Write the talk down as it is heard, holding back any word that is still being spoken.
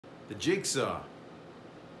the Jigsaw.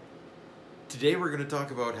 Today we're going to talk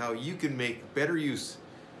about how you can make better use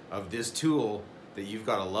of this tool that you've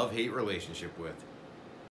got a love-hate relationship with.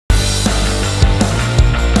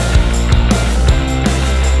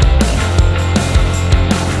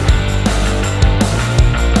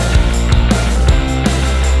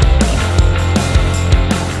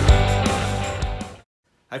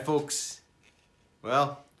 Hi folks.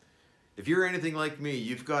 Well, if you're anything like me,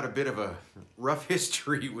 you've got a bit of a rough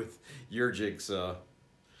history with your jigsaw.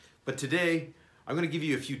 But today, I'm going to give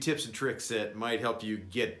you a few tips and tricks that might help you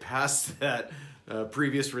get past that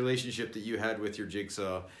previous relationship that you had with your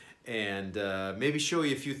jigsaw, and maybe show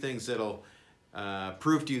you a few things that'll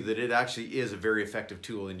prove to you that it actually is a very effective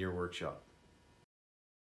tool in your workshop.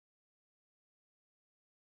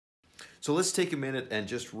 So let's take a minute and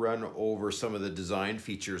just run over some of the design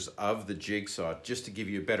features of the Jigsaw just to give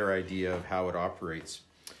you a better idea of how it operates.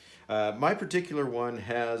 My particular one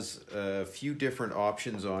has a few different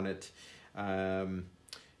options on it. The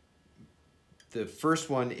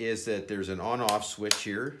first one is that there's an on-off switch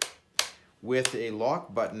here with a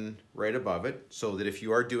lock button right above it, so that if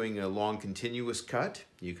you are doing a long continuous cut,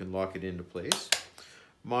 you can lock it into place.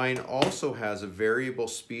 Mine also has a variable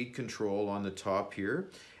speed control on the top here,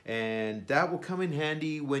 and that will come in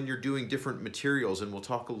handy when you're doing different materials, and we'll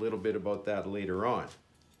talk a little bit about that later on.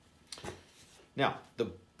 Now,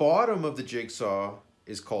 the bottom of the Jigsaw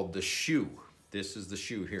is called the shoe. This is the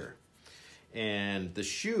shoe here. And the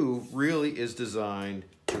shoe really is designed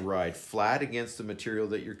to ride flat against the material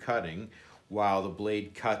that you're cutting while the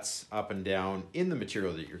blade cuts up and down in the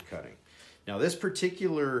material that you're cutting. Now, this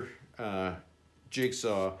particular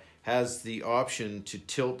Jigsaw has the option to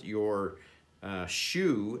tilt your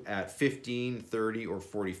shoe at 15, 30, or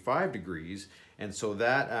 45 degrees, and so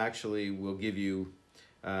that actually will give you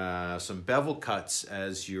some bevel cuts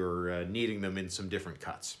as you're kneading them in some different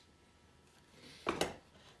cuts.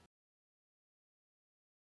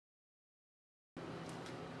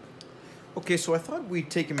 Okay, so I thought we'd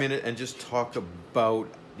take a minute and just talk about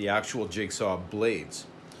the actual Jigsaw blades.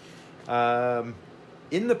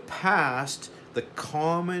 In the past, the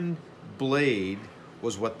common blade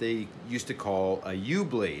was what they used to call a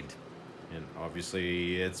U-blade. And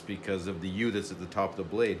obviously it's because of the U that's at the top of the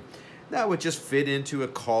blade. That would just fit into a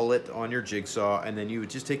collet on your jigsaw, and then you would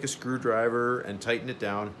just take a screwdriver and tighten it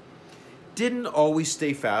down. Didn't always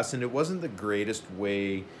stay fastened. It wasn't the greatest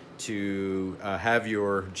way to have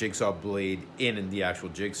your jigsaw blade in the actual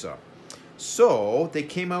jigsaw. So they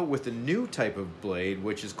came out with a new type of blade,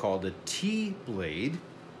 which is called a T-blade.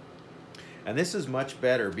 And this is much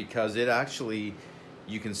better because it actually,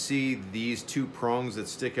 you can see these two prongs that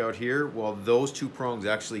stick out here. Well, those two prongs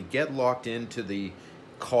actually get locked into the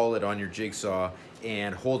collet on your jigsaw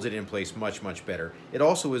and holds it in place much, much better. It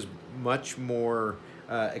also is much more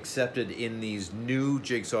accepted in these new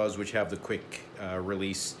jigsaws, which have the quick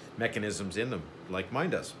release mechanisms in them, like mine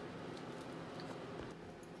does.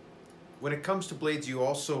 When it comes to blades, you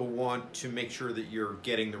also want to make sure that you're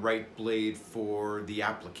getting the right blade for the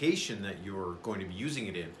application that you're going to be using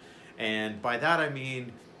it in. And by that I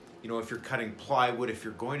mean, you know, if you're cutting plywood, if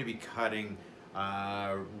you're going to be cutting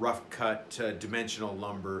rough cut dimensional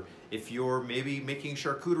lumber, if you're maybe making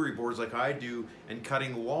charcuterie boards like I do and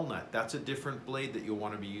cutting walnut, that's a different blade that you'll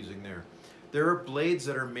want to be using there. There are blades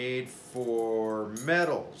that are made for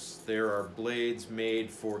metals. There are blades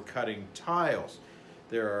made for cutting tiles.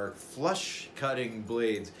 There are flush cutting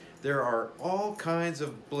blades. There are all kinds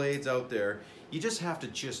of blades out there. You just have to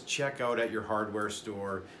check out at your hardware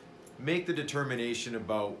store, make the determination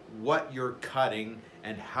about what you're cutting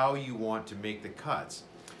and how you want to make the cuts.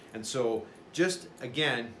 And so just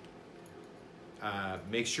again,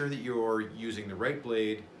 make sure that you're using the right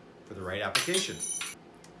blade for the right application.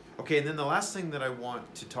 Okay, and then the last thing that I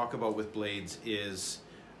want to talk about with blades is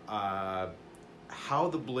how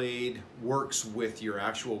the blade works with your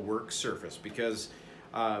actual work surface, because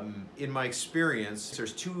in my experience,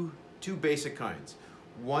 there's two basic kinds.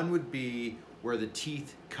 One would be where the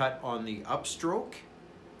teeth cut on the upstroke,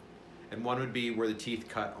 and one would be where the teeth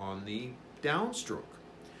cut on the downstroke.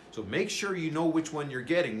 So make sure you know which one you're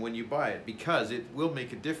getting when you buy it, because it will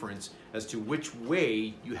make a difference as to which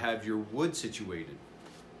way you have your wood situated.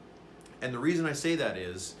 And the reason I say that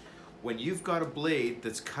is, when you've got a blade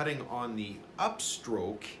that's cutting on the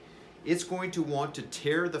upstroke, it's going to want to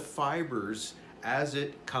tear the fibers as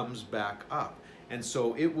it comes back up. And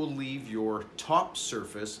so it will leave your top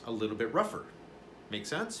surface a little bit rougher. Make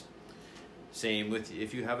sense? Same with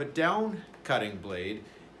if you have a down cutting blade,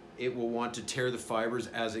 it will want to tear the fibers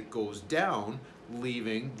as it goes down,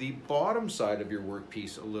 leaving the bottom side of your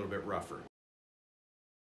workpiece a little bit rougher.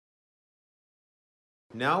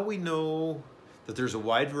 Now we know that there's a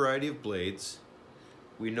wide variety of blades.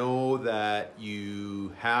 We know that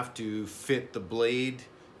you have to fit the blade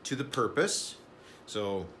to the purpose.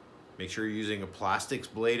 So make sure you're using a plastics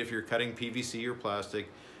blade if you're cutting PVC or plastic.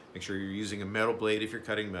 Make sure you're using a metal blade if you're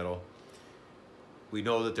cutting metal. We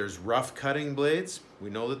know that there's rough cutting blades. We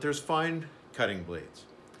know that there's fine cutting blades.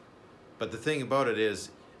 But the thing about it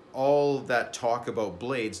is, all that talk about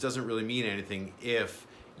blades doesn't really mean anything if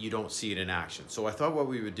you don't see it in action. So I thought what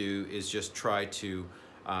we would do is just try to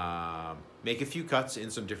make a few cuts in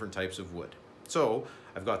some different types of wood. So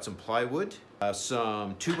I've got some plywood,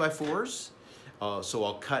 some 2x4s. So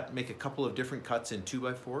I'll make a couple of different cuts in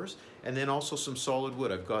 2x4s, and then also some solid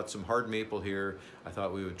wood. I've got some hard maple here. I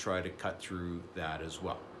thought we would try to cut through that as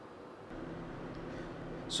well.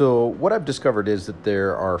 So what I've discovered is that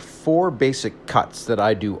there are 4 basic cuts that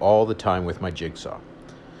I do all the time with my jigsaw.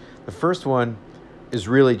 The first one is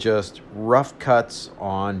really just rough cuts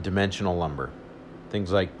on dimensional lumber.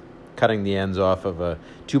 Things like cutting the ends off of a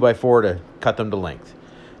 2x4 to cut them to length.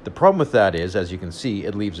 The problem with that is, as you can see,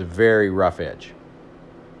 it leaves a very rough edge.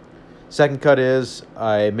 Second cut is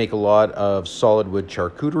I make a lot of solid wood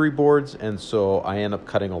charcuterie boards, and so I end up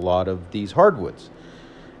cutting a lot of these hardwoods.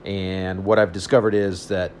 And what I've discovered is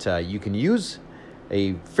that you can use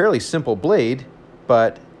a fairly simple blade,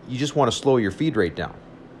 but you just want to slow your feed rate down.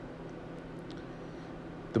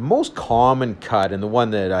 The most common cut, and the one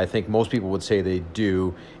that I think most people would say they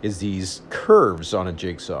do, is these curves on a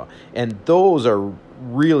jigsaw. And those are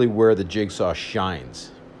really where the jigsaw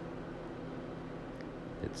shines.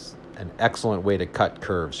 It's an excellent way to cut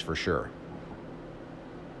curves for sure.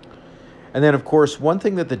 And then, of course, one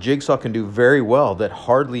thing that the jigsaw can do very well that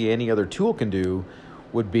hardly any other tool can do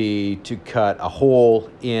would be to cut a hole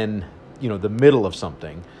in, the middle of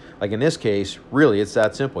something. Like in this case, really, it's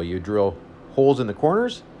that simple. You drill holes in the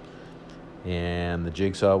corners, and the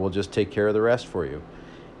jigsaw will just take care of the rest for you.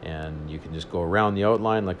 And you can just go around the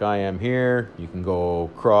outline like I am here. You can go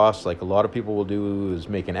across like a lot of people will do, is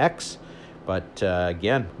make an X. But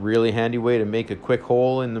again, really handy way to make a quick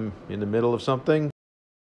hole in the middle of something.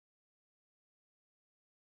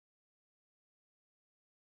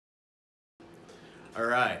 All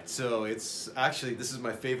right, so this is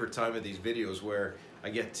my favorite time of these videos where I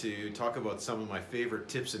get to talk about some of my favorite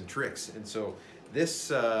tips and tricks. And so this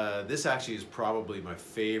actually is probably my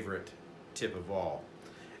favorite tip of all.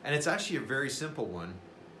 And it's actually a very simple one.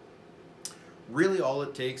 Really all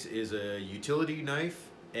it takes is a utility knife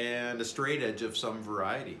and a straight edge of some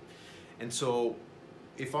variety. And so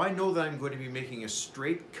if I know that I'm going to be making a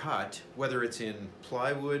straight cut, whether it's in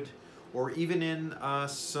plywood or even in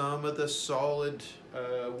some of the solid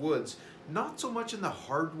woods, not so much in the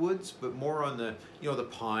hardwoods, but more on the the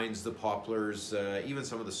pines, the poplars, even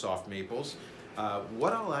some of the soft maples.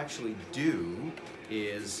 What I'll actually do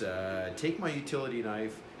is take my utility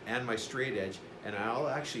knife and my straight edge, and I'll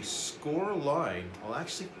actually score a line. I'll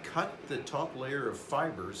actually cut the top layer of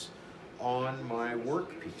fibers on my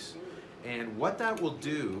workpiece. And what that will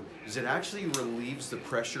do is it actually relieves the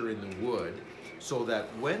pressure in the wood, so that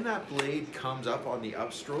when that blade comes up on the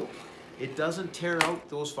upstroke, it doesn't tear out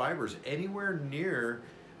those fibers anywhere near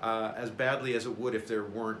as badly as it would if there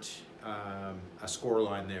weren't a score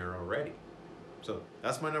line there already. So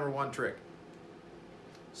that's my number 1 trick.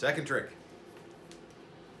 Second trick.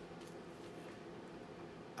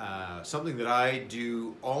 Something that I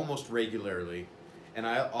do almost regularly, and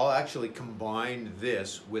I'll actually combine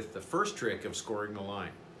this with the first trick of scoring the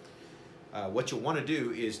line. What you'll want to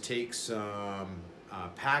do is take some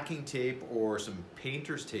packing tape or some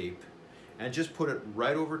painter's tape and just put it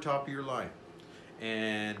right over top of your line.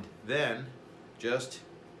 And then just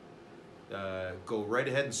go right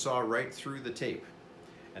ahead and saw right through the tape.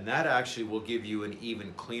 And that actually will give you an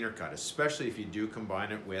even cleaner cut, especially if you do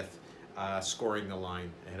combine it with scoring the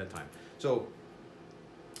line ahead of time. So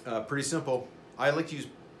pretty simple. I like to use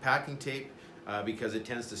packing tape because it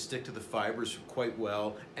tends to stick to the fibers quite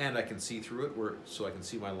well, and I can see through it so I can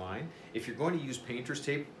see my line. If you're going to use painter's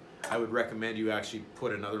tape, I would recommend you actually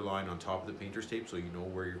put another line on top of the painter's tape so you know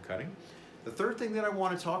where you're cutting. The third thing that I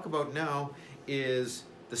want to talk about now is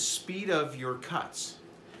the speed of your cuts.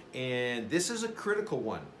 And this is a critical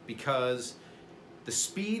one because the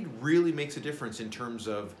speed really makes a difference in terms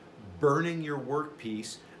of burning your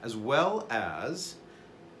workpiece, as well as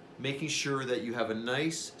making sure that you have a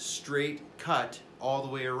nice straight cut all the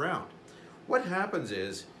way around. What happens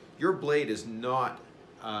is your blade is not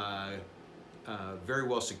very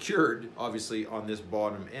well secured, obviously, on this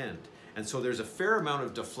bottom end. And so there's a fair amount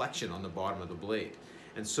of deflection on the bottom of the blade.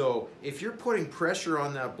 And so if you're putting pressure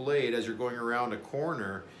on that blade as you're going around a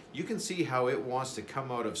corner, you can see how it wants to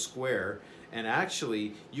come out of square. and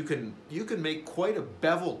actually you can make quite a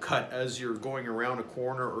bevel cut as you're going around a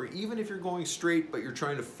corner, or even if you're going straight but you're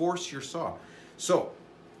trying to force your saw. So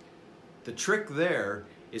the trick there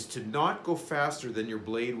is to not go faster than your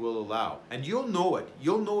blade will allow. And you'll know it.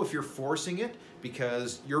 You'll know if you're forcing it,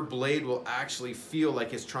 because your blade will actually feel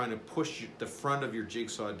like it's trying to push the front of your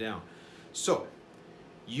jigsaw down. So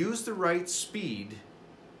use the right speed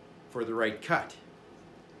for the right cut.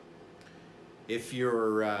 If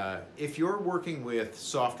you're working with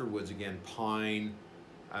softer woods, again, pine,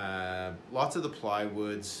 lots of the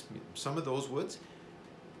plywoods, some of those woods,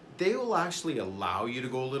 they will actually allow you to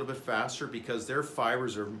go a little bit faster because their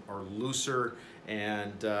fibers are looser,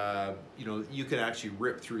 and you know, you can actually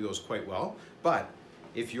rip through those quite well. But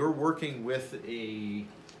if you're working with a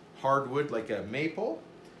hardwood like a maple,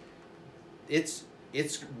 it's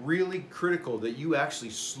really critical that you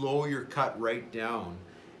actually slow your cut right down.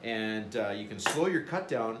 And you can slow your cut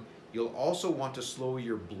down. You'll also want to slow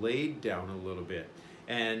your blade down a little bit,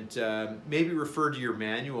 and maybe refer to your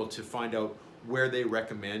manual to find out where they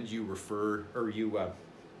recommend you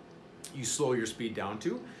you slow your speed down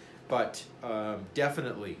to. But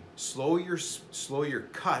definitely slow your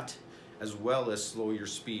cut as well as slow your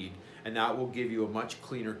speed, and that will give you a much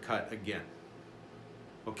cleaner cut again.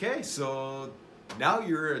 Okay, so now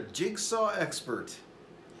you're a jigsaw expert.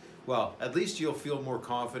 Well, at least you'll feel more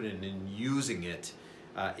confident in using it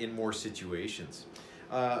in more situations.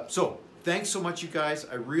 So thanks so much, you guys.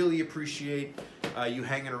 I really appreciate you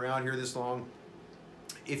hanging around here this long.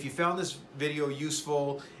 If you found this video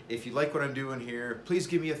useful, if you like what I'm doing here, please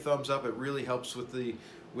give me a thumbs up. It really helps with the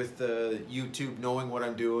YouTube knowing what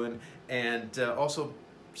I'm doing. And also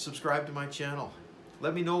subscribe to my channel.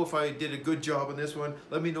 Let me know if I did a good job on this one.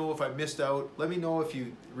 Let me know if I missed out. Let me know if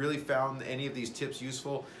you really found any of these tips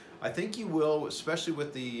useful. I think you will, especially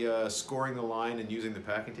with the scoring the line and using the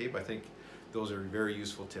packing tape. I think those are very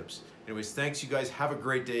useful tips. Anyways, thanks, you guys. Have a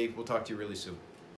great day. We'll talk to you really soon.